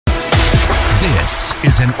This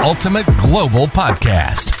is an ultimate global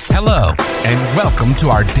podcast. Hello, and welcome to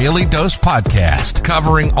our Daily Dose podcast,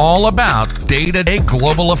 covering all about day-to-day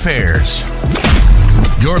global affairs.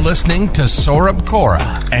 You're listening to Saurabh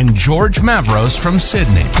Kora and George Mavros from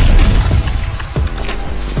Sydney.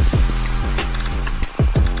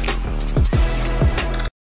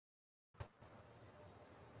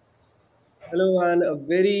 Hello and a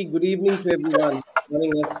very good evening to everyone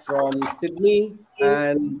joining us from Sydney,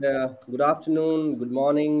 and good afternoon, good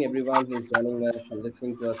morning, everyone who's joining us and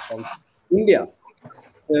listening to us from India.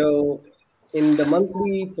 So, in the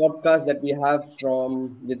monthly podcast that we have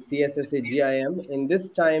from with CSSA GIM, in this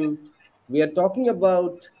time we are talking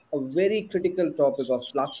about a very critical topic of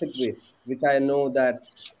plastic waste, which I know that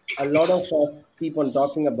a lot of us keep on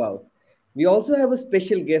talking about. We also have a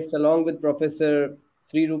special guest along with Professor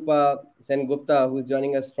Sri Rupa Sengupta, who is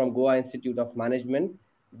joining us from Goa Institute of Management.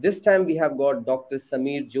 This time we have got Dr.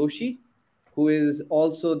 Samir Joshi, who is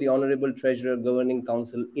also the Honorable Treasurer, Governing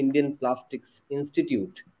Council, Indian Plastics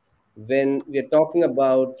Institute. When we are talking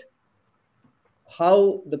about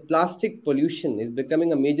how the plastic pollution is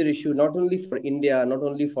becoming a major issue, not only for India, not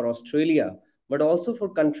only for Australia, but also for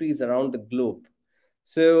countries around the globe.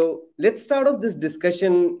 So let's start off this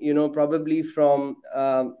discussion, probably from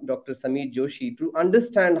Dr. Samir Joshi to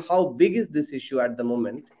understand how big is this issue at the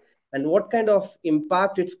moment and what kind of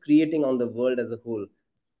impact it's creating on the world as a whole.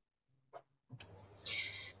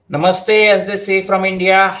 Namaste, as they say from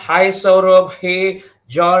India. Hi, Saurabh. Hey,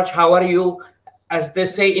 George. How are you? As they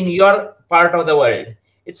say in your part of the world.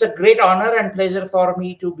 It's a great honor and pleasure for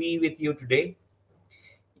me to be with you today.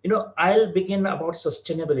 I'll begin about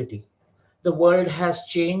sustainability. The world has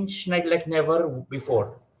changed like never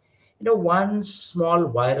before. One small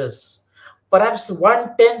virus, perhaps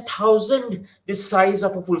 1/10,000 the size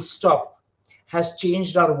of a full stop, has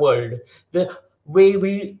changed our world. The way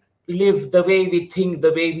we live, the way we think,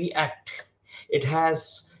 the way we act. It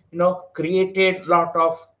has, created a lot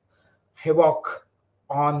of havoc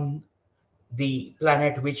on the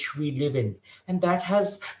planet which we live in. And that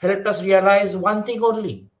has helped us realize one thing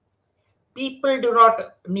only. People do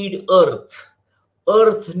not need Earth.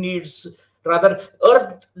 Earth does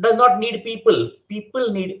not need people.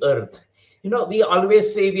 People need Earth. We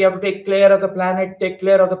always say we have to take care of the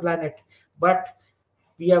planet. But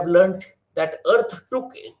we have learned that Earth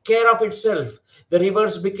took care of itself. The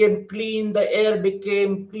rivers became clean, the air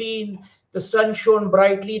became clean, the sun shone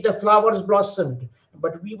brightly, the flowers blossomed.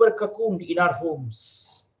 But we were cocooned in our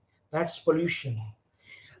homes. That's pollution.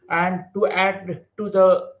 And to add to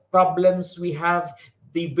the problems, we have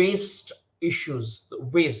the waste issues,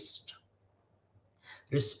 waste,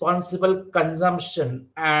 responsible consumption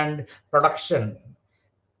and production.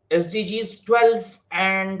 SDGs 12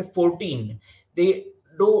 and 14, they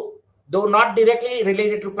though not directly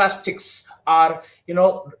related to plastics, are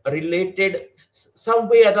related some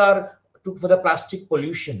way or other for the plastic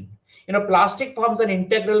pollution. Plastic forms an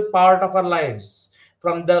integral part of our lives,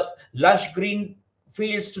 from the lush green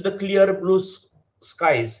fields to the clear blue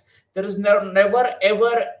skies. There is never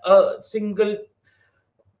ever a single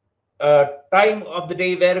time of the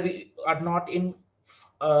day where we are not in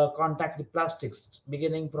contact with plastics,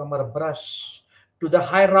 beginning from our brush to the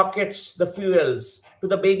high rockets, the fuels, to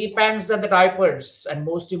the baby pants and the diapers, and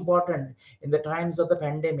most important, in the times of the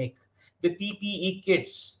pandemic, the PPE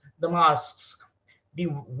kits, the masks, the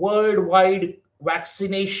worldwide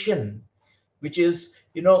vaccination, which is,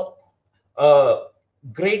 a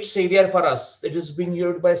great savior for us. It is being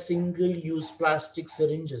used by single-use plastic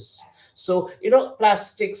syringes. So,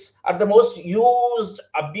 plastics are the most used,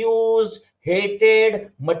 abused,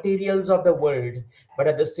 hated materials of the world. But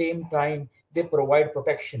at the same time, they provide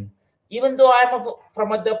protection. Even though I'm from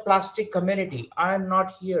the plastic community, I'm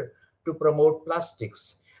not here to promote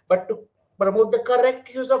plastics, but to promote the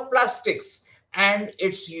correct use of plastics and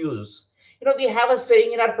its use. We have a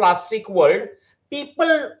saying in our plastic world: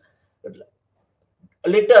 people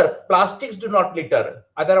litter, plastics do not litter.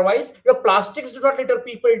 Otherwise, plastics do not litter,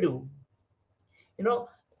 people do.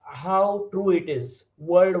 How true it is.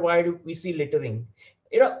 Worldwide, we see littering.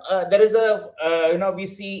 There is we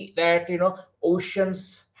see that,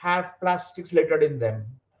 oceans have plastics littered in them.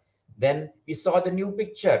 Then we saw the new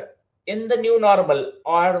picture in the new normal,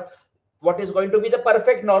 or what is going to be the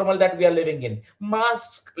perfect normal that we are living in.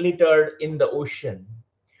 Masks littered in the ocean.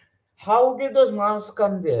 How did those masks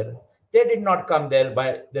come there? They did not come there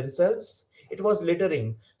by themselves. It was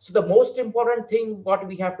littering. So the most important thing what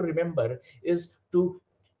we have to remember is to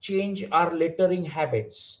change our littering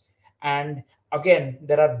habits. And again,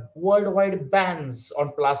 there are worldwide bans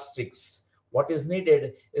on plastics. What is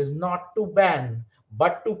needed is not to ban,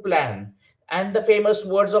 but to plan. And the famous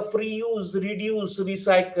words of reuse, reduce,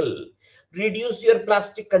 recycle. Reduce your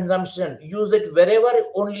plastic consumption. Use it wherever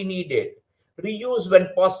only needed. Reuse when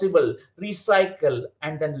possible. Recycle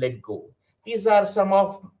and then let go. These are some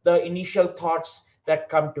of the initial thoughts that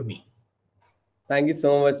come to me. Thank you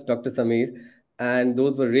so much, Dr. Samir. And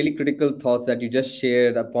those were really critical thoughts that you just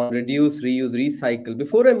shared upon reduce, reuse, recycle.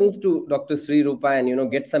 Before I move to Dr. Sri Rupa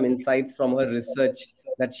and get some insights from her research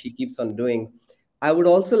that she keeps on doing, I would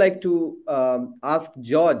also like to ask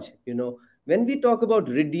George. When we talk about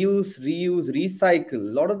reduce, reuse, recycle,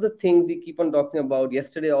 a lot of the things we keep on talking about.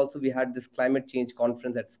 Yesterday also we had this climate change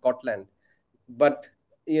conference at Scotland, but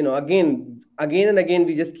again and again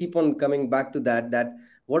we just keep on coming back to that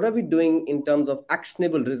what are we doing in terms of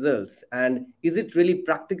actionable results, and is it really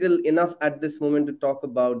practical enough at this moment to talk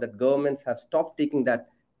about that governments have stopped taking that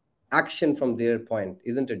action from their point,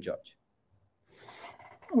 isn't it, George?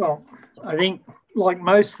 Well, I think like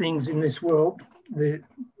most things in this world, the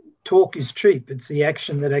talk is cheap. It's the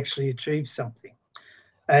action that actually achieves something.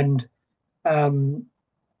 And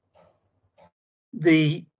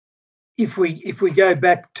if we go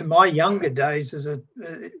back to my younger days as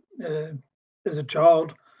a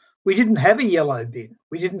child, we didn't have a yellow bin.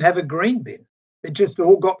 We didn't have a green bin. It just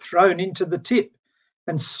all got thrown into the tip.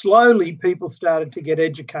 And slowly people started to get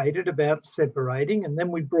educated about separating. And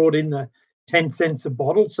then we brought in the 10 cents a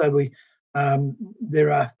bottle. So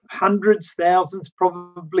there are hundreds, thousands,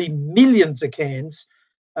 probably millions of cans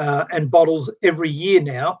and bottles every year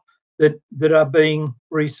now that are being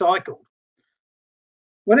recycled.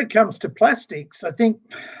 When it comes to plastics, I think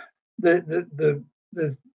the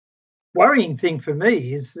worrying thing for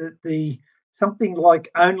me is that something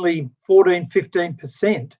like only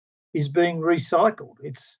 14-15% is being recycled.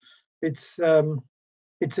 It's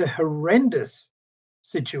a horrendous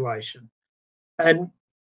situation, and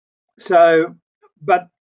so, but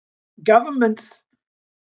governments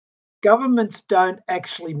don't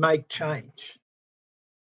actually make change,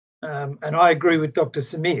 and I agree with Dr.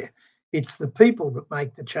 Samir. It's the people that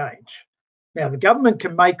make the change. Now, the government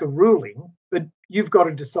can make a ruling, but you've got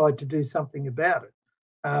to decide to do something about it.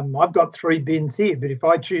 I've got 3 bins here, but if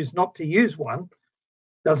I choose not to use one,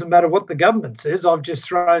 doesn't matter what the government says, I've just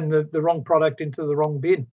thrown the wrong product into the wrong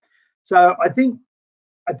bin. So I think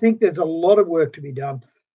there's a lot of work to be done.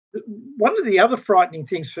 One of the other frightening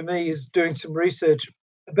things for me is doing some research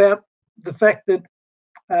about the fact that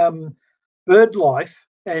bird life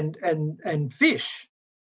and fish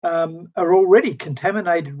are already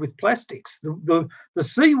contaminated with plastics. The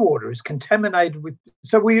seawater is contaminated with.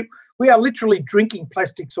 So we are literally drinking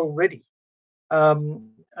plastics already.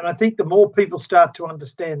 And I think the more people start to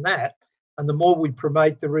understand that, and the more we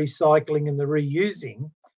promote the recycling and the reusing,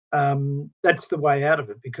 that's the way out of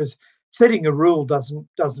it. Because setting a rule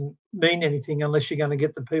doesn't mean anything unless you're going to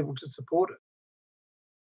get the people to support it.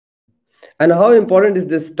 And how important is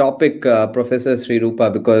this topic, Professor Sri Rupa?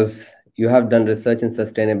 Because you have done research in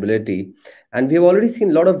sustainability, and we have already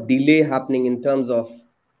seen a lot of delay happening in terms of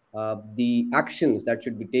the actions that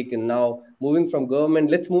should be taken. Now, moving from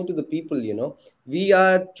government, let's move to the people. We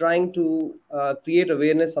are trying to create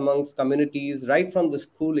awareness amongst communities, right from the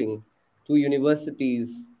schooling to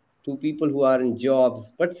universities to people who are in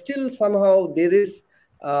jobs, but still somehow there is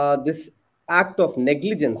this act of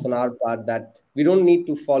negligence on our part that we don't need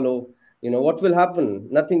to follow. What will happen?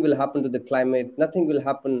 Nothing will happen to the climate. Nothing will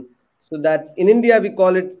happen. So that in India, we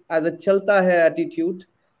call it as a chalta hai attitude.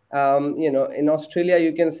 In Australia,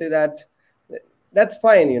 you can say that that's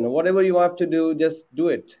fine. Whatever you have to do, just do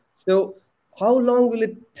it. So how long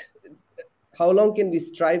can we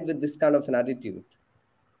strive with this kind of an attitude?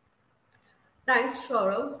 Thanks,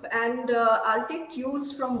 Saurav. And I'll take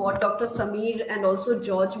cues from what Dr. Samir and also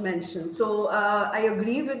George mentioned. So I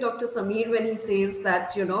agree with Dr. Samir when he says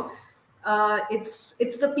that,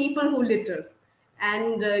 it's the people who litter.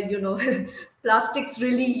 And, plastics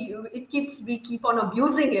really, we keep on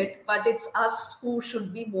abusing it, but it's us who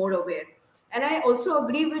should be more aware. And I also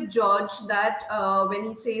agree with George that when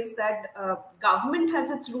he says that government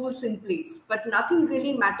has its rules in place, but nothing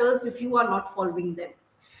really matters if you are not following them.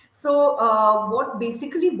 So what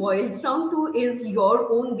basically boils down to is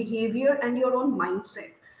your own behavior and your own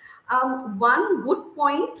mindset. One good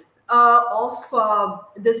point of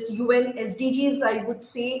this UN SDGs, I would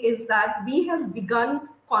say, is that we have begun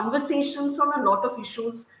conversations on a lot of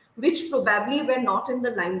issues which probably were not in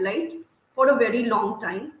the limelight for a very long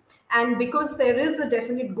time. And because there is a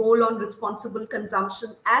definite goal on responsible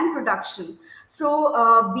consumption and production,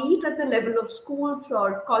 so be it at the level of schools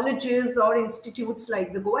or colleges or institutes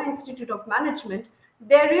like the Goa Institute of Management,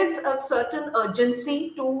 there is a certain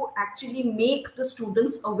urgency to actually make the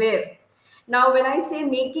students aware. Now, when I say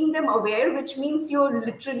making them aware, which means you're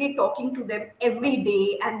literally talking to them every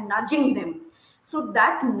day and nudging them. So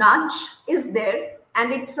that nudge is there,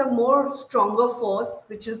 and it's a more stronger force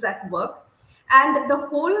which is at work. And the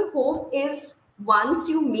whole hope is once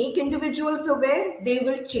you make individuals aware, they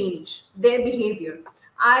will change their behavior.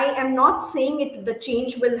 I am not saying it. The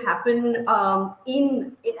change will happen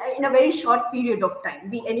in a very short period of time.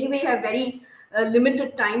 We anyway have very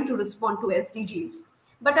limited time to respond to SDGs.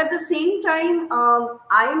 But at the same time,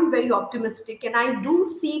 I am very optimistic, and I do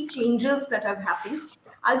see changes that have happened.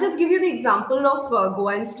 I'll just give you the example of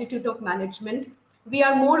Goa Institute of Management. We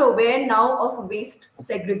are more aware now of waste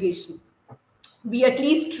segregation. We at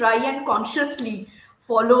least try and consciously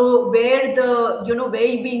follow where where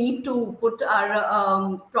we need to put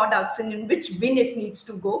our products and in which bin it needs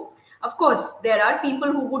to go. Of course, there are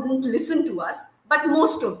people who wouldn't listen to us, but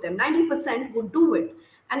most of them, 90%, would do it.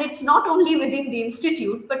 And it's not only within the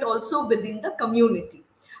institute, but also within the community.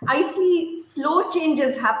 I see slow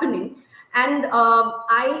changes happening, and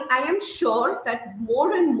I am sure that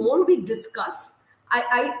more and more we discuss.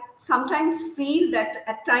 I sometimes feel that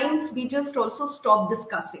at times we just also stop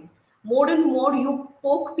discussing. More and more you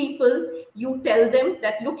poke people, you tell them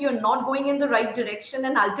that, look, you're not going in the right direction,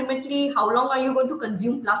 and ultimately, how long are you going to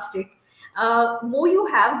consume plastic? More you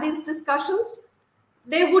have these discussions,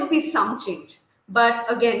 there would be some change. But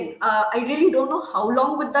again, I really don't know how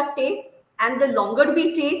long would that take. And the longer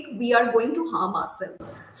we take, we are going to harm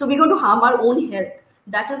ourselves. So we're going to harm our own health.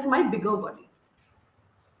 That is my bigger worry.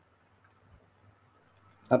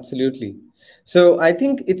 Absolutely. So I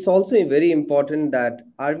think it's also very important that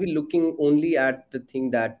are we looking only at the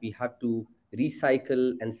thing that we have to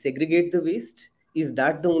recycle and segregate the waste? Is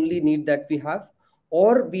that the only need that we have?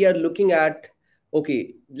 Or we are looking at,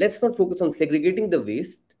 okay, let's not focus on segregating the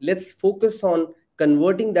waste. Let's focus on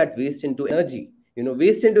converting that waste into energy.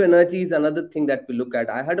 Waste into energy is another thing that we look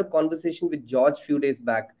at. I had a conversation with George a few days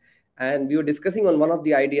back, and we were discussing on one of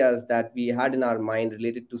the ideas that we had in our mind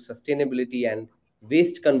related to sustainability and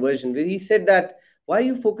waste conversion, where he said that, why are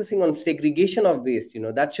you focusing on segregation of waste?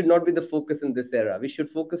 That should not be the focus in this era. We should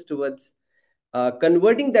focus towards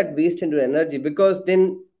converting that waste into energy, because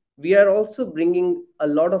then we are also bringing a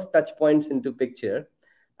lot of touch points into picture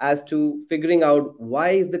as to figuring out why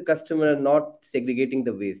is the customer not segregating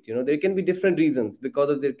the waste. There can be different reasons, because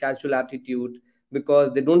of their casual attitude,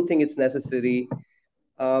 because they don't think it's necessary.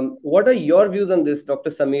 What are your views on this, Dr.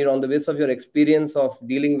 Sameer, on the basis of your experience of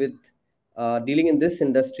dealing in this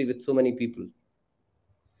industry with so many people?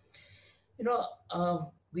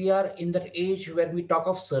 We are in that age where we talk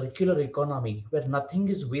of circular economy, where nothing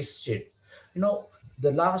is wasted. The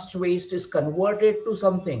last waste is converted to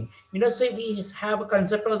something. Say we have a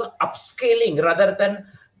concept of upscaling rather than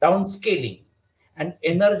downscaling, and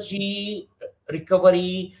energy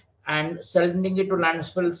recovery and sending it to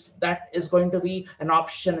landfills. That is going to be an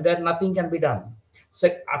option where nothing can be done. So,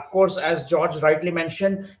 of course, as George rightly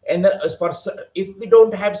mentioned, and if we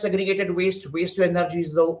don't have segregated waste to energy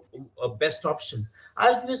is the best option.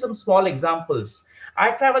 I'll give you some small examples. I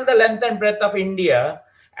traveled the length and breadth of India,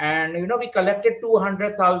 and we collected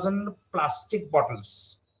 200,000 plastic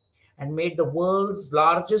bottles and made the world's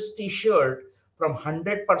largest T-shirt from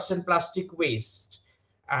 100% plastic waste,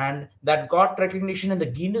 and that got recognition in the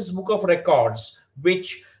Guinness Book of Records,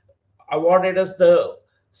 which awarded us the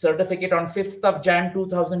certificate on 5th of Jan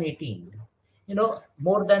 2018.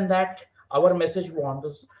 More than that, our message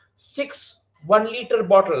was 6 1-liter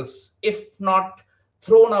bottles, if not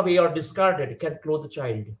thrown away or discarded, can clothe a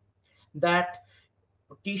child. That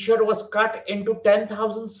T-shirt was cut into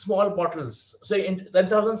 10,000 small bottles, so in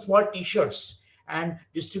 10,000 small T-shirts, and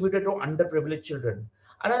distributed to underprivileged children.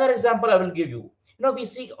 Another example I will give you. We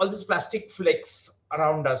see all these plastic flakes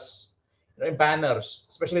around us, banners,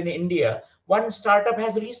 especially in India. One startup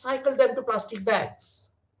has recycled them to plastic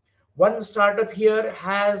bags. One startup here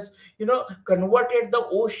has, converted the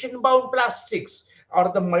ocean-bound plastics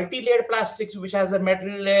or the multi-layered plastics, which has a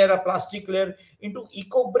metal layer, a plastic layer, into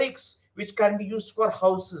eco bricks, which can be used for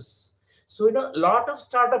houses. So, a lot of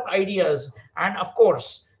startup ideas, and of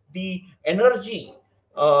course, the energy,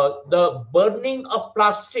 the burning of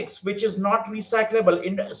plastics, which is not recyclable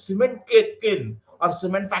in a cement kiln or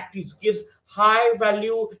cement factories, gives high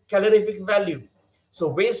value, calorific value. So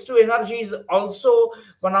waste to energy is also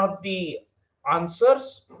one of the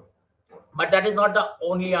answers, but that is not the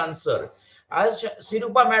only answer. As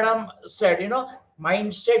Sirupa madam said,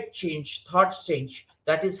 mindset change, thoughts change,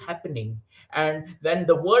 that is happening. And when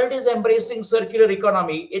the world is embracing circular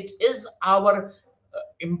economy, it is our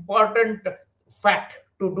important fact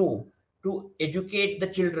to do, to educate the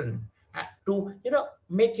children, to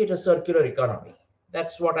make it a circular economy.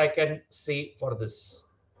 That's what I can say for this.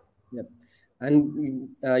 Yep. And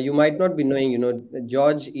you might not be knowing,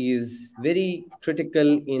 George is very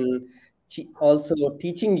critical in also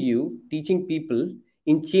teaching people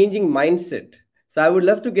in changing mindset. So I would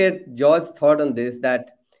love to get George's thought on this,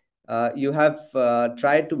 that you have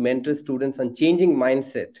tried to mentor students on changing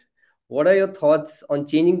mindset. What are your thoughts on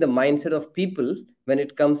changing the mindset of people when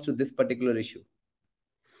it comes to this particular issue?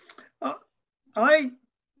 I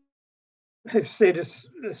have said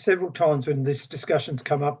several times when this discussion's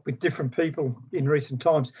come up with different people in recent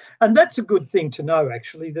times, and that's a good thing to know,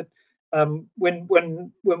 actually, that when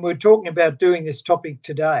we're talking about doing this topic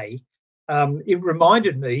today, it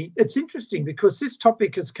reminded me, it's interesting because this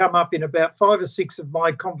topic has come up in about 5 or 6 of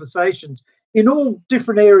my conversations in all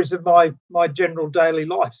different areas of my general daily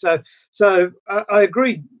life. So I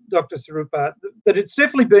agree, Dr. Swarupa, that it's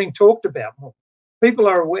definitely being talked about more. People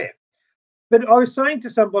are aware. But I was saying to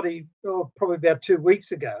somebody probably about 2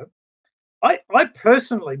 weeks ago, I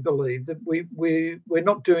personally believe that we're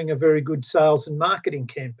not doing a very good sales and marketing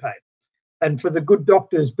campaign. And for the good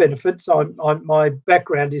doctor's benefits, my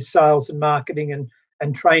background is sales and marketing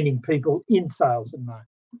and training people in sales and marketing.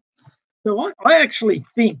 So I actually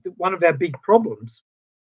think that one of our big problems,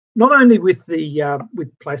 not only with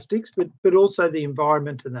with plastics, but also the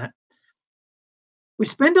environment and that, we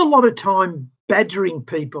spend a lot of time badgering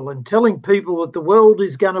people and telling people that the world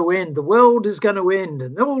is going to end,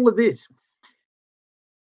 and all of this.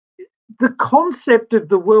 The concept of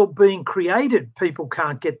the world being created, people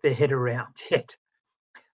can't get their head around yet.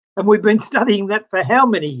 And we've been studying that for how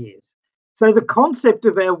many years? So the concept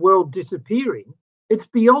of our world disappearing, it's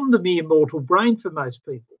beyond the mere mortal brain for most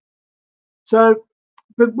people. So,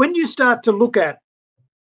 but when you start to look at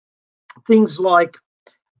things like,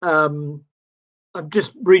 I'm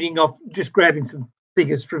just reading off, just grabbing some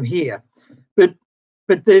figures from here, but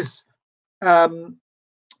there's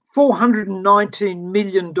 $419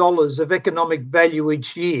 million of economic value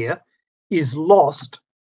each year is lost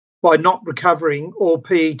by not recovering all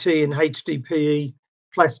PET and HDPE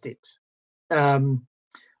plastics in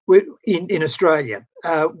Australia.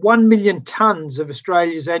 1 million tonnes of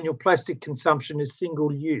Australia's annual plastic consumption is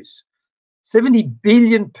single use. 70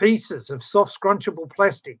 billion pieces of soft scrunchable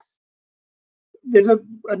plastics. There's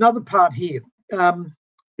another part here.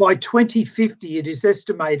 By 2050, it is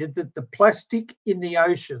estimated that the plastic in the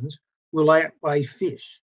oceans will outweigh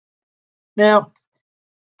fish. Now,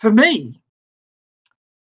 for me,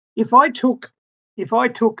 if I took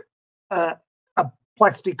a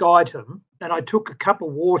plastic item and I took a cup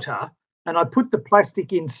of water and I put the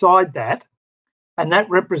plastic inside that, and that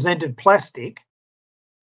represented plastic,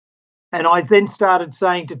 and I then started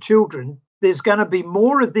saying to children, there's going to be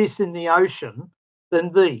more of this in the ocean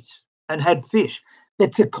than these, and had fish.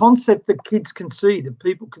 It's a concept that kids can see, that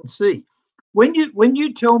people can see. When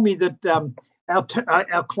you tell me that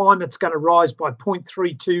our climate's going to rise by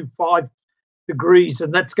 0.325 degrees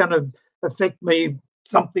and that's going to affect me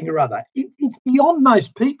something or other, it's beyond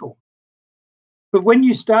most people. But when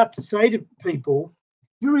you start to say to people,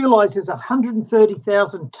 you realise there's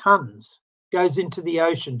 130,000 tonnes goes into the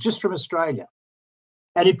ocean just from Australia.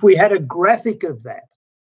 And if we had a graphic of that,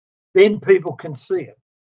 then people can see it.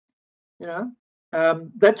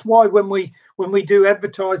 That's why when we do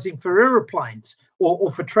advertising for aeroplanes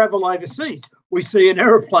or for travel overseas, we see an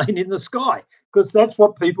aeroplane in the sky, because that's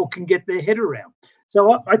what people can get their head around.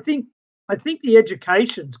 So I think the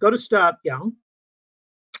education's got to start young,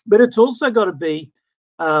 but it's also got to be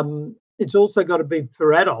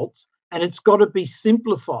for adults, and it's got to be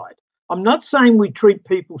simplified. I'm not saying we treat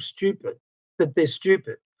people stupid, that they're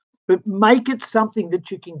stupid, but make it something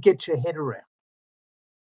that you can get your head around.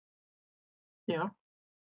 Yeah,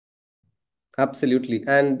 absolutely.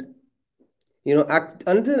 And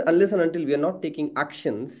unless and until we are not taking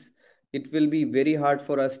actions, it will be very hard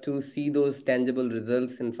for us to see those tangible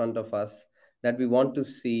results in front of us that we want to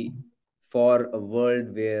see for a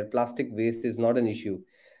world where plastic waste is not an issue.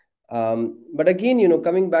 But again,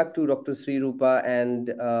 coming back to Dr. Swarupa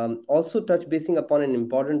and also touch basing upon an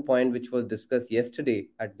important point which was discussed yesterday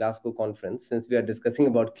at Glasgow conference, since we are discussing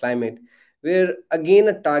about climate, where again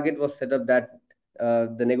a target was set up that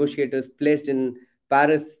the negotiators placed in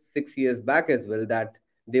Paris 6 years back as well, that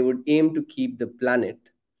they would aim to keep the planet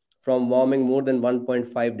from warming more than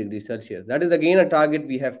 1.5 degrees Celsius. That is again a target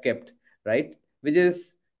we have kept, right?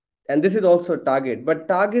 And this is also a target, but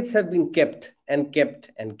targets have been kept and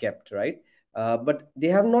kept and kept, right? But they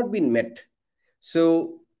have not been met.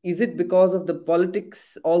 So is it because of the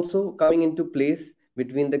politics also coming into place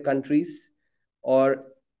between the countries? Or,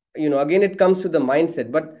 again, it comes to the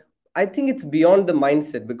mindset, but I think it's beyond the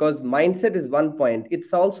mindset, because mindset is one point.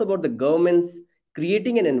 It's also about the government's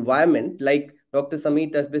creating an environment, like Dr.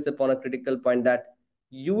 Sameer touched base upon a critical point, that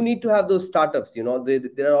you need to have those startups.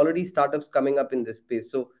 There are already startups coming up in this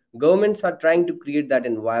space. So governments are trying to create that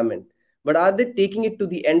environment, but are they taking it to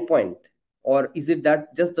the end point, or is it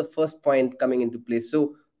that just the first point coming into place?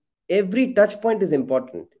 So every touch point is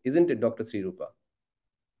important, isn't it, Dr. Srirupa?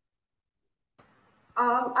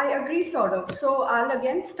 I agree, sort of. So I'll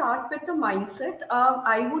again start with the mindset.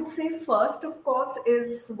 I would say first, of course,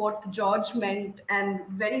 is what George meant and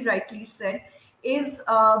very rightly said, is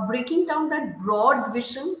breaking down that broad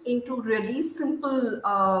vision into really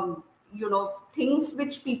simple, things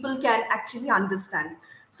which people can actually understand.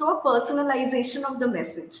 So a personalization of the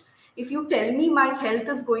message. If you tell me my health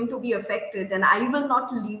is going to be affected and I will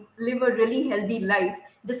not live a really healthy life,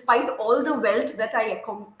 despite all the wealth that I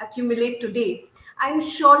accumulate today, I'm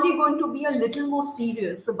surely going to be a little more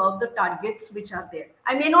serious about the targets which are there.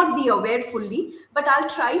 I may not be aware fully, but I'll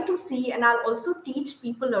try to see, and I'll also teach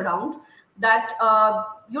people around that,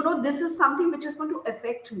 this is something which is going to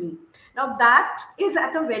affect me. Now, that is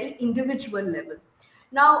at a very individual level.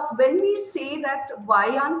 Now, when we say that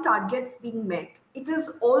why aren't targets being met, it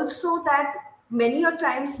is also that many a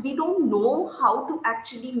times we don't know how to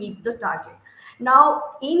actually meet the target. Now,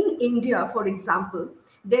 in India, for example,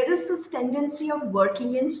 there is this tendency of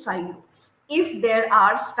working in silos. If there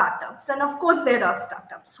are startups, and of course there are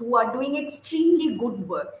startups who are doing extremely good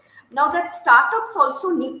work. Now that startups also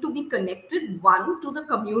need to be connected, one, to the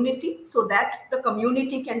community so that the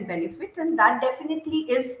community can benefit. And that definitely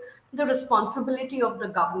is the responsibility of the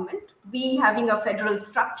government. We having a federal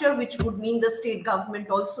structure, which would mean the state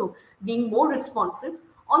government also being more responsive.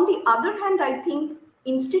 On the other hand, I think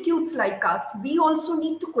institutes like us, we also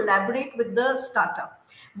need to collaborate with the startup,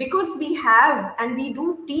 because we have and we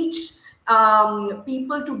do teach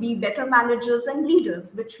people to be better managers and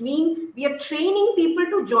leaders, which mean we are training people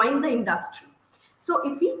to join the industry. So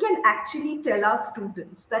if we can actually tell our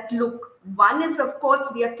students that, look, one is, of course,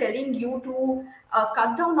 we are telling you to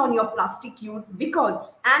cut down on your plastic use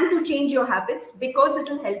and to change your habits, because it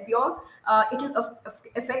will help it'll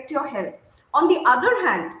affect your health. On the other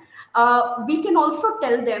hand, we can also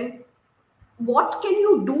tell them, what can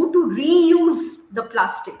you do to reuse the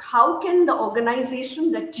plastic? How can the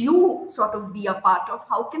organization that you sort of be a part of,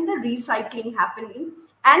 how can the recycling happen?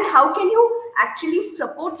 And how can you actually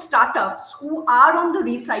support startups who are on the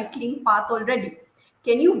recycling path already?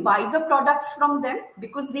 Can you buy the products from them?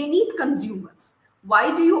 Because they need consumers.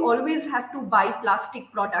 Why do you always have to buy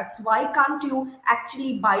plastic products? Why can't you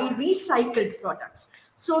actually buy recycled products?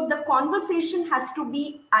 So the conversation has to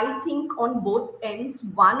be, I think, on both ends.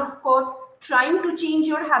 One, of course, trying to change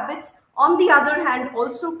your habits. On the other hand,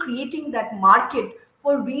 also creating that market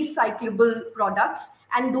for recyclable products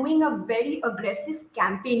and doing a very aggressive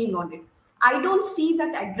campaigning on it. I don't see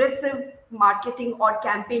that aggressive marketing or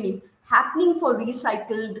campaigning happening for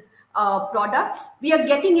recycled products. We are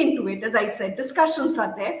getting into it, as I said, discussions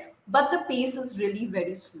are there, but the pace is really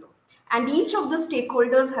very slow. And each of the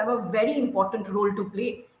stakeholders have a very important role to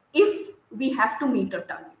play if we have to meet a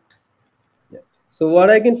target. Yeah. So what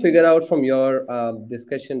I can figure out from your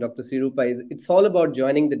discussion, Dr. Srirupa, is it's all about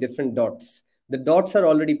joining the different dots. The dots are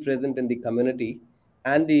already present in the community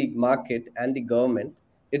and the market and the government.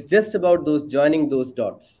 It's just about joining those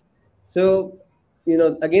dots. So,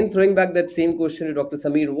 again, throwing back that same question to Dr.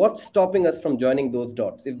 Sameer, what's stopping us from joining those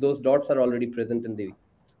dots if those dots are already present in the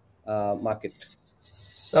market?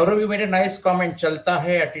 Saurav, you made a nice comment, chalta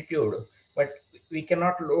hai attitude, but we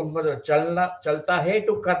cannot longer chalta hai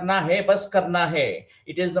to karna hai, bas karna hai.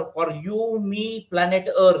 It is for you, me, planet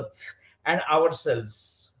Earth, and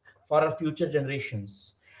ourselves, for our future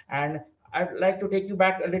generations. And I'd like to take you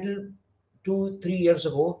back a little 2-3 years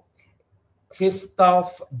ago, 5th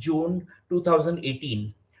of June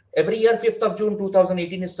 2018. Every year, 5th of June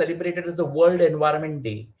 2018 is celebrated as the World Environment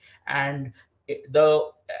Day. And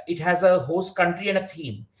it has a host country and a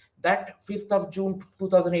theme. That 5th of June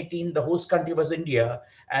 2018, the host country was India,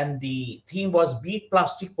 and the theme was Beat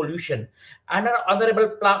Plastic Pollution. And our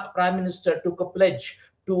Honorable Prime Minister took a pledge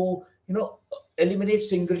to, eliminate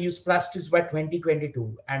single-use plastics by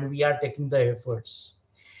 2022, and we are taking the efforts.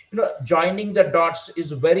 Joining the dots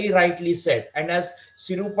is very rightly said. And as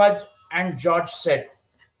Srirupa and George said,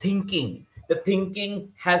 the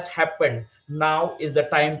thinking has happened. Now is the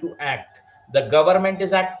time to act. The government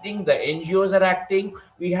is acting, the NGOs are acting.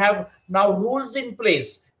 We have now rules in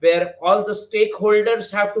place where all the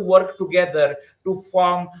stakeholders have to work together to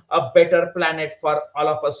form a better planet for all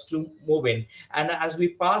of us to move in. And as we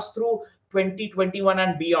pass through 2021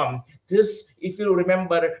 and beyond, if you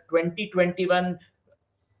remember, 2021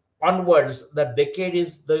 onwards, the decade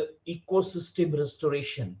is the ecosystem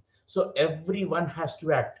restoration. So everyone has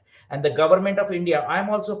to act. And the government of India, I'm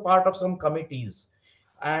also part of some committees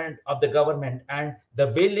and of the government, and the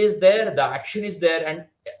will is there, the action is there, and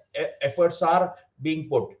efforts are being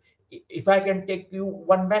put. If I can take you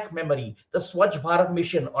one back memory, the Swachh Bharat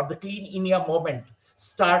mission or the Clean India movement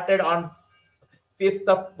started on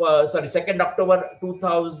 2nd October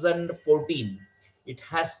 2014. It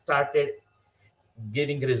has started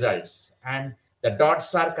giving results, and the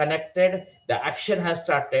dots are connected. The action has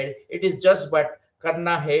started. It is just but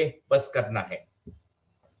karna hai, bas karna hai.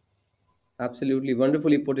 Absolutely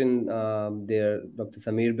wonderfully put in there, Dr.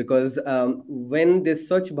 Sameer, because when this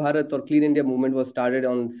Swachh Bharat or Clean India movement was started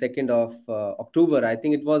on 2nd of October, I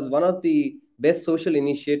think it was one of the best social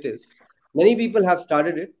initiatives. Many people have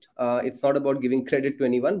started it. It's not about giving credit to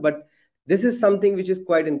anyone, but this is something which is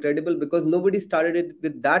quite incredible because nobody started it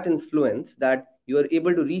with that influence that you are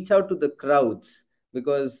able to reach out to the crowds,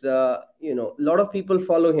 because a lot of people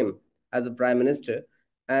follow him as a prime minister,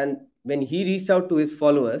 and when he reached out to his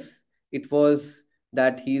followers, it was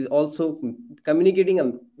that he's also communicating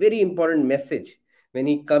a very important message when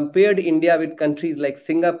he compared India with countries like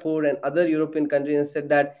Singapore and other European countries and said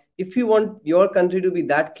that if you want your country to be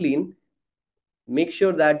that clean, make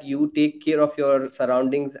sure that you take care of your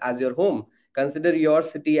surroundings as your home. Consider your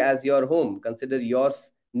city as your home. Consider your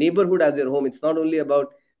neighborhood as your home. It's not only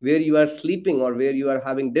about where you are sleeping or where you are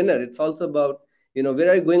having dinner. It's also about, where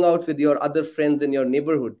are you going out with your other friends in your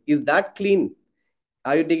neighborhood? Is that clean?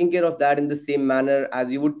 Are you taking care of that in the same manner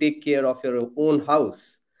as you would take care of your own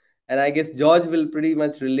house? And I guess George will pretty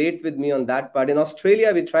much relate with me on that part. In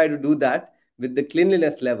Australia, we try to do that with the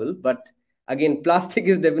cleanliness level, but again, plastic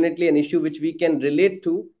is definitely an issue which we can relate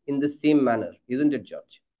to in the same manner, isn't it,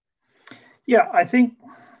 George? Yeah, I think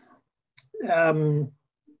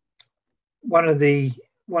one of the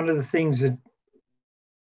things that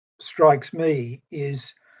strikes me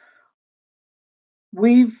is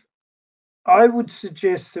I would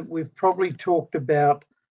suggest that we've probably talked about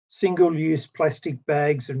single-use plastic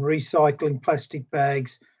bags and recycling plastic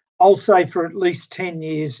bags, I'll say for at least 10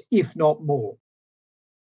 years, if not more.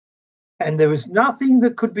 And there was nothing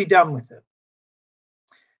that could be done with it.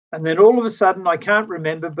 And then all of a sudden, I can't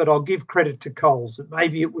remember, but I'll give credit to Coles.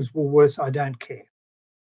 Maybe it was Woolworths, I don't care.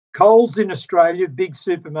 Coles in Australia, big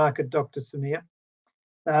supermarket, Dr. Sameer,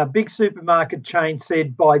 big supermarket chain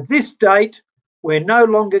said, by this date, we're no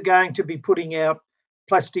longer going to be putting out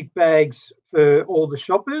plastic bags for all the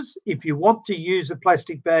shoppers. If you want to use a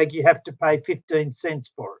plastic bag, you have to pay 15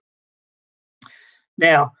 cents for it.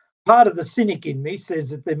 Now, part of the cynic in me says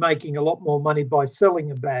that they're making a lot more money by selling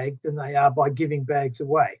a bag than they are by giving bags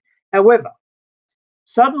away. However,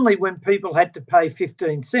 suddenly when people had to pay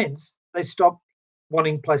 15 cents, they stopped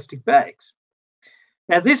wanting plastic bags.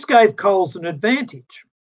 Now, this gave Coles an advantage.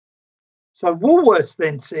 So Woolworths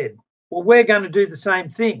then said, well, we're going to do the same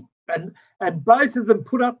thing. And both of them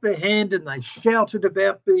put up their hand and they shouted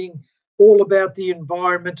about being all about the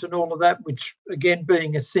environment and all of that, which, again,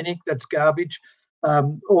 being a cynic, that's garbage.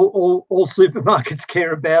 All supermarkets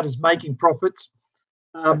care about is making profits.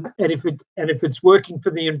 And if it's working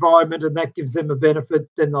for the environment and that gives them a benefit,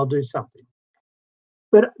 then they'll do something.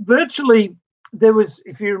 But virtually, there was,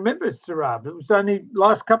 if you remember, Sarab, it was only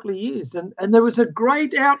last couple of years, and there was a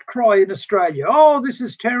great outcry in Australia. Oh, this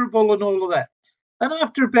is terrible and all of that. And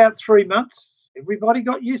after about 3 months, everybody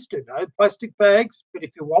got used to no plastic bags, but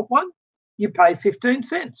if you want one, you pay 15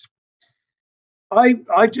 cents.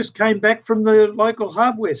 I just came back from the local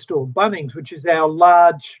hardware store, Bunnings, which is our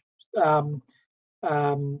large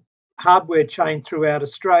hardware chain throughout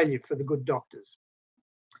Australia for the good doctors.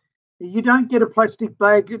 You don't get a plastic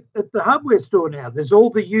bag at the hardware store now. There's all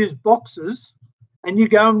the used boxes, and you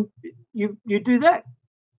go and you do that.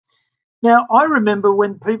 Now, I remember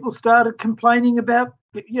when people started complaining about,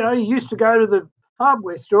 you used to go to the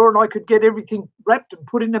hardware store and I could get everything wrapped and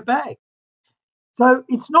put in a bag. So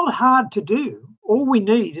it's not hard to do. All we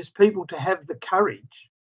need is people to have the courage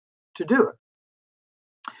to do it.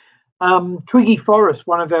 Twiggy Forrest,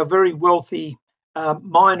 one of our very wealthy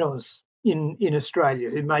miners in Australia,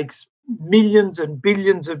 who makes millions and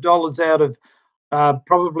billions of dollars out of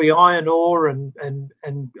probably iron ore and I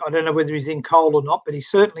don't know whether he's in coal or not, but he's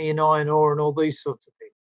certainly in iron ore and all these sorts of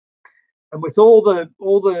things. And with all the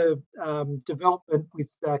development with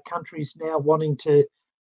countries now wanting to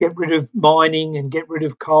get rid of mining and get rid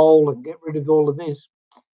of coal and get rid of all of this,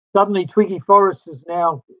 suddenly Twiggy Forrest is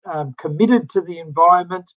now committed to the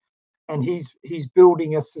environment, and he's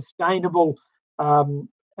building a sustainable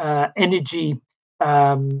energy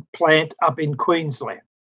plant up in Queensland.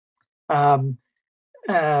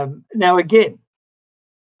 Now, again,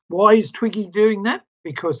 why is Twiggy doing that?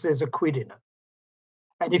 Because there's a quid in it.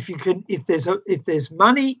 And if there's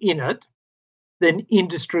money in it, then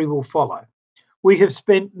industry will follow. We have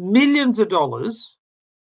spent millions of dollars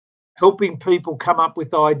helping people come up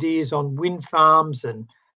with ideas on wind farms and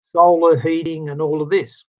solar heating and all of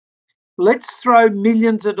this. Let's throw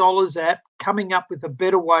millions of dollars at coming up with a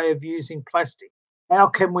better way of using plastic. How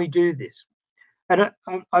can we do this? And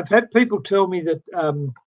I've had people tell me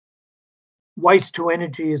that waste to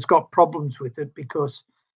energy has got problems with it because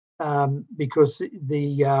the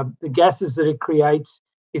gases that it creates,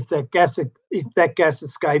 if that gas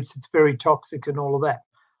escapes, it's very toxic and all of that.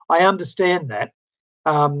 I understand that.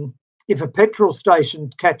 If a petrol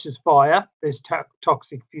station catches fire, there's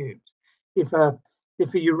toxic fumes. If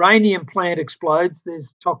a uranium plant explodes,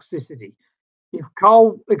 there's toxicity. If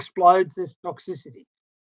coal explodes, there's toxicity.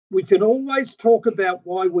 We can always talk about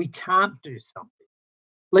why we can't do something.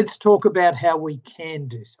 Let's talk about how we can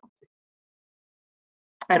do something.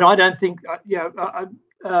 And I don't think,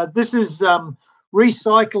 this is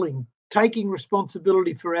recycling, taking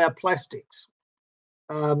responsibility for our plastics.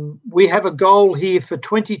 We have a goal here for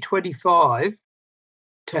 2025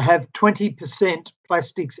 to have 20%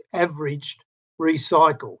 plastics averaged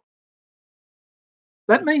recycled.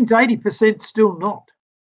 That means 80% still not.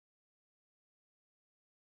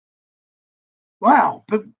 Wow,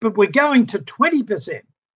 but we're going to 20%.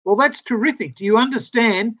 Well, that's terrific. Do you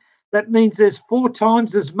understand? That means there's 4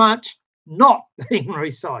 times as much not being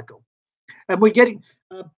recycled. And we're getting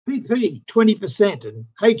PP 20% and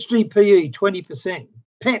HDPE 20%,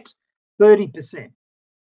 PET 30%.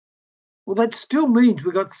 Well, that still means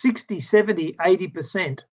we've got 60, 70,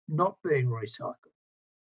 80% not being recycled.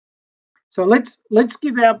 So let's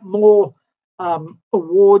give out more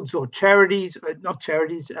awards or charities, not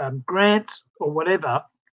charities, grants or whatever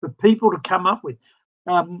for people to come up with.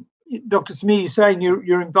 Dr. Samir, you're saying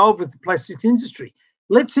you're involved with the plastics industry.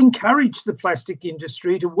 Let's encourage the plastic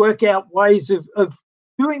industry to work out ways of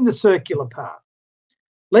doing the circular part.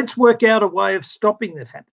 Let's work out a way of stopping that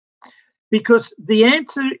happening. Because the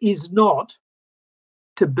answer is not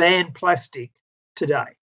to ban plastic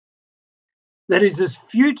today. That is as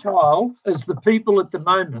futile as the people at the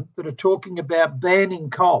moment that are talking about banning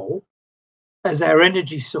coal as our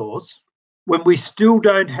energy source when we still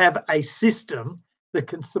don't have a system that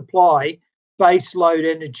can supply base load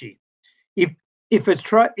energy. If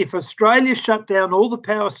Australia shut down all the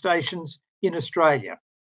power stations in Australia,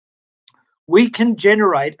 we can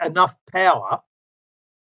generate enough power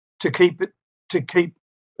to keep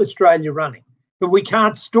Australia running, but we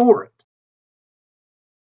can't store it.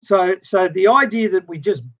 So the idea that we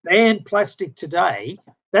just ban plastic today,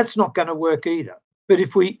 that's not going to work either. But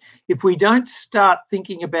if we don't start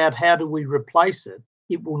thinking about how do we replace it,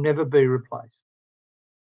 it will never be replaced.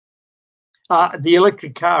 The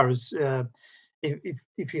electric car is,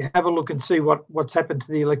 if you have a look and see what's happened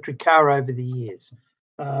to the electric car over the years.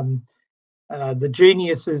 The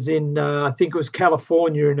geniuses in, I think it was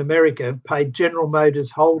California in America, paid General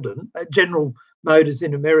Motors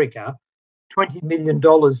in America $20 million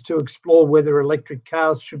to explore whether electric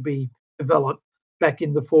cars should be developed back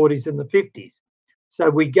in the 40s and the 50s. So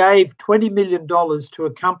we gave $20 million to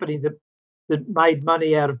a company that made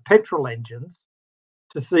money out of petrol engines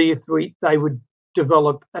to see if they would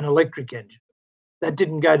develop an electric engine. That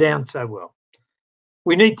didn't go down so well.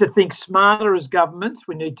 We need to think smarter as governments,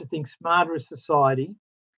 we need to think smarter as society,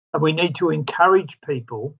 and we need to encourage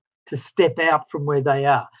people to step out from where they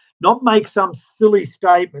are. Not make some silly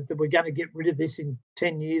statement that we're going to get rid of this in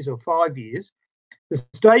 10 years or 5 years. The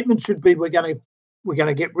statement should be we're going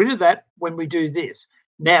to get rid of that when we do this.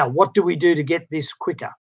 Now, what do we do to get this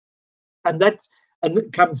quicker? And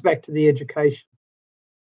it comes back to the education.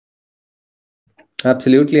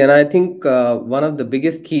 Absolutely. And I think one of the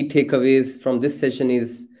biggest key takeaways from this session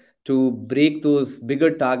is to break those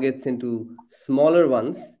bigger targets into smaller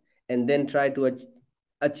ones and then try to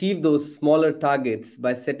achieve those smaller targets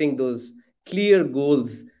by setting those clear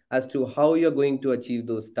goals as to how you're going to achieve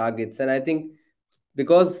those targets. And I think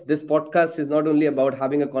because this podcast is not only about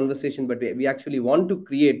having a conversation, but we actually want to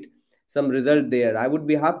create some result there. I would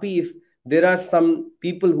be happy if there are some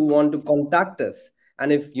people who want to contact us.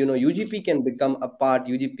 And if, UGP can become a part,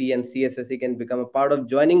 UGP and CSSE can become a part of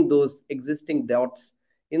joining those existing dots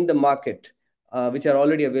in the market, which are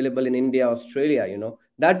already available in India, Australia,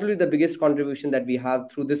 that will be the biggest contribution that we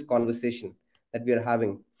have through this conversation that we are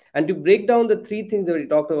having. And to break down the 3 things that we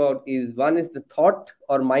talked about is, one is the thought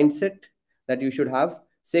or mindset that you should have.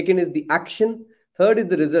 Second is the action. Third is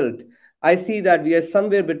the result. I see that we are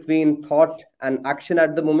somewhere between thought and action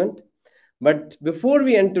at the moment. But before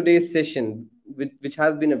we end today's session, which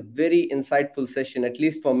has been a very insightful session, at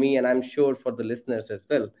least for me, and I'm sure for the listeners as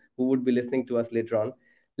well, who would be listening to us later on,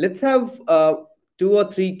 Let's have 2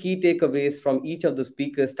 or 3 key takeaways from each of the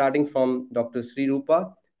speakers, starting from Dr.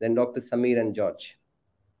 Srirupa, then Dr. Samir and George.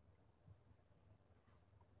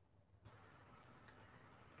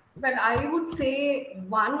 Well, I would say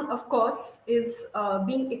one, of course, is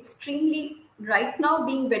being extremely, right now,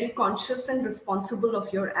 being very conscious and responsible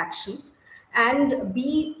of your action, and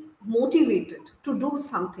be motivated to do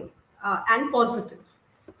something and positive.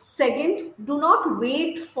 Second, do not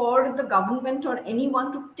wait for the government or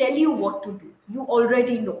anyone to tell you what to do. You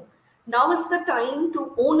already know. Now is the time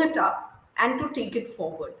to own it up and to take it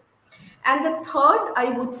forward. And the third,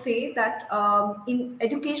 I would say that in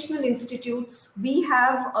educational institutes, we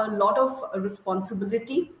have a lot of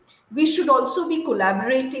responsibility. We should also be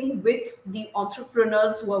collaborating with the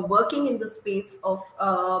entrepreneurs who are working in the space of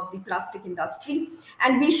the plastic industry.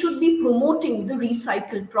 And we should be promoting the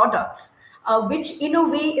recycled products, which in a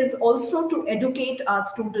way is also to educate our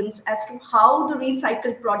students as to how the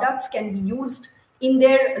recycled products can be used in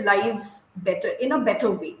their lives better, in a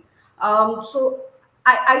better way. So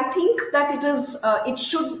I think that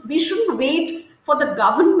we shouldn't wait for the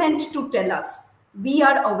government to tell us. We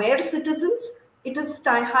are aware citizens. It is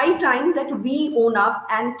high time that we own up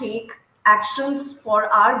and take actions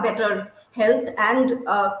for our better health and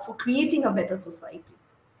for creating a better society.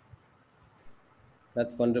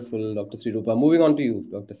 That's wonderful, Dr. Srirupa. Moving on to you,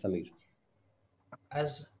 Dr. Samir.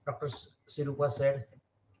 As Dr. Srirupa said,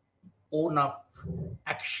 own up,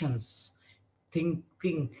 actions,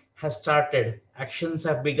 thinking has started, actions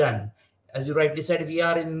have begun. As you rightly said, we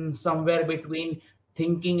are in somewhere between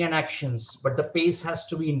thinking and actions, but the pace has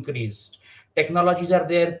to be increased. Technologies are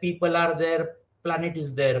there, people are there, planet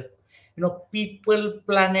is there. People,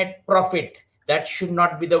 planet, profit. That should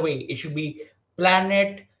not be the way. It should be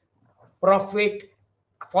planet, profit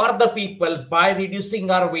for the people by reducing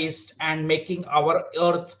our waste and making our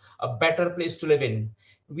earth a better place to live in.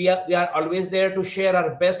 We are always there to share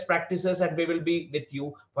our best practices, and we will be with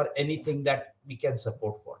you for anything that we can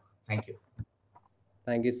support for. Thank you.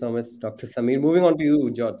 Thank you so much, Dr. Samir. Moving on to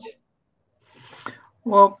you, George.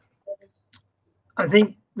 Well, I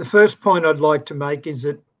think the first point I'd like to make is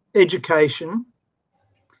that education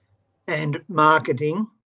and marketing,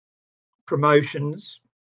 promotions,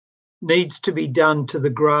 needs to be done to the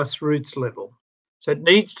grassroots level. So it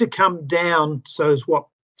needs to come down so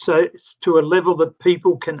to a level that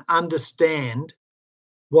people can understand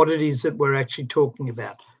what it is that we're actually talking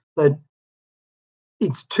about. So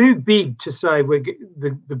it's too big to say we're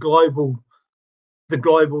the global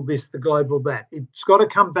this, the global that. It's got to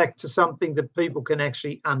come back to something that people can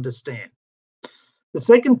actually understand. The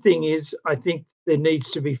second thing is, I think there needs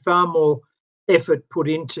to be far more effort put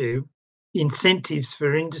into incentives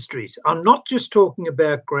for industries. I'm not just talking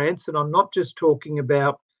about grants, and I'm not just talking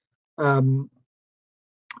about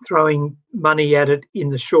throwing money at it in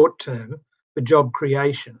the short term for job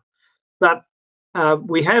creation, but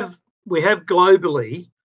we have globally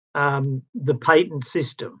the patent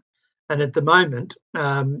system, and at the moment,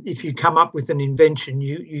 if you come up with an invention,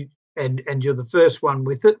 and you're the first one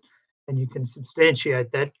with it, and you can substantiate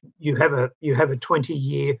that, you have a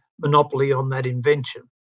 20-year monopoly on that invention.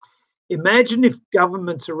 Imagine if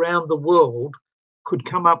governments around the world could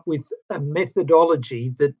come up with a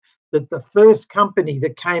methodology that the first company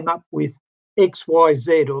that came up with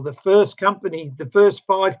XYZ, or the first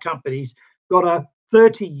 5 companies got a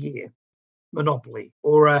 30-year monopoly,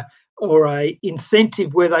 or a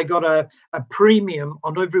incentive where they got a premium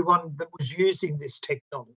on everyone that was using this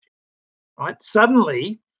technology, right?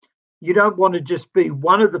 Suddenly, you don't want to just be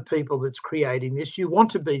one of the people that's creating this. You want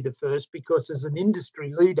to be the first, because as an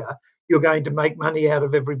industry leader, you're going to make money out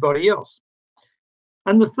of everybody else.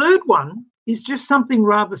 And the third one is just something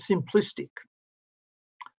rather simplistic.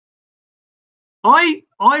 I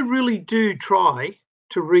really do try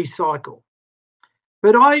to recycle,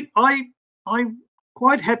 but I'm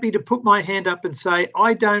quite happy to put my hand up and say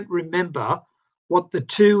I don't remember what the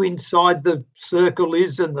 2 inside the circle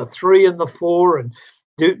is, and the 3 and the 4, and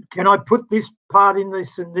can I put this part in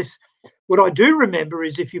this and this? What I do remember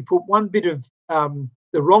is if you put one bit of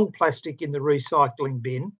the wrong plastic in the recycling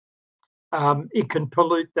bin, it can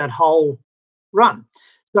pollute that whole run.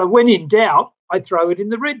 So when in doubt, I throw it in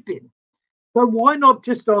the red bin. So why not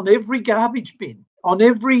just on every garbage bin, on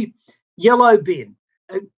every yellow bin,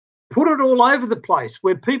 put it all over the place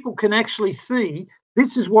where people can actually see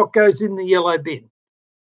this is what goes in the yellow bin,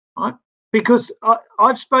 right? Because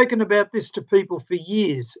I've spoken about this to people for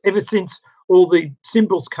years, ever since all the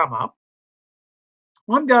symbols come up.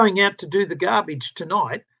 I'm going out to do the garbage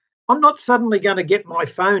tonight. I'm not suddenly going to get my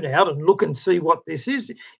phone out and look and see what this is.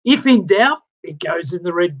 If in doubt, it goes in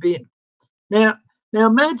the red bin. Now, Now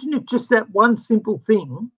imagine if just that one simple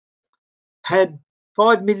thing had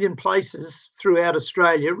 5 million places throughout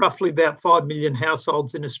Australia, roughly about 5 million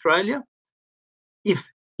households in Australia.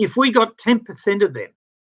 If we got 10% of them,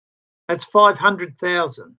 that's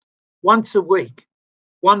 500,000. Once a week,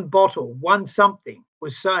 one bottle, one something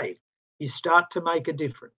was saved. You start to make a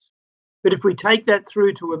difference. But if we take that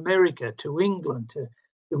through to America, to England,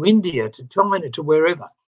 to India, to China, to wherever,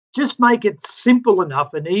 just make it simple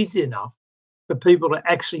enough and easy enough for people to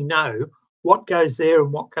actually know what goes there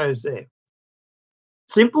and what goes there.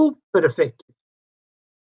 Simple, but effective.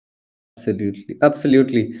 Absolutely.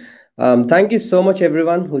 Absolutely. Thank you so much,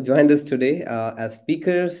 everyone who joined us today as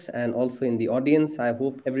speakers and also in the audience. I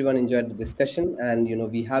hope everyone enjoyed the discussion. And,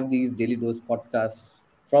 we have these Daily Dose podcasts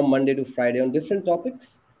from Monday to Friday on different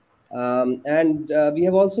topics. And we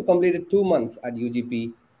have also completed 2 months at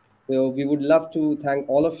UGP. So we would love to thank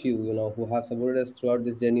all of you, who have supported us throughout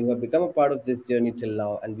this journey, who have become a part of this journey till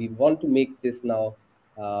now. And we want to make this now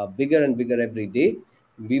bigger and bigger every day.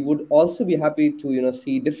 We would also be happy to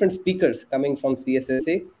see different speakers coming from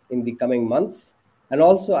CSSA in the coming months. And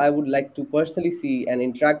also I would like to personally see and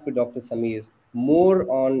interact with Dr. Samir more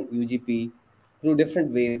on UGP through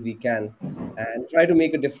different ways we can, and try to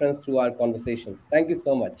make a difference through our conversations. Thank you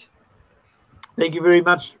so much. Thank you very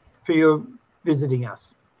much for your visiting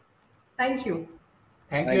us. Thank you.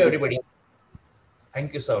 Thank you, everybody.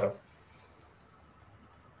 Thank you, Saurabh.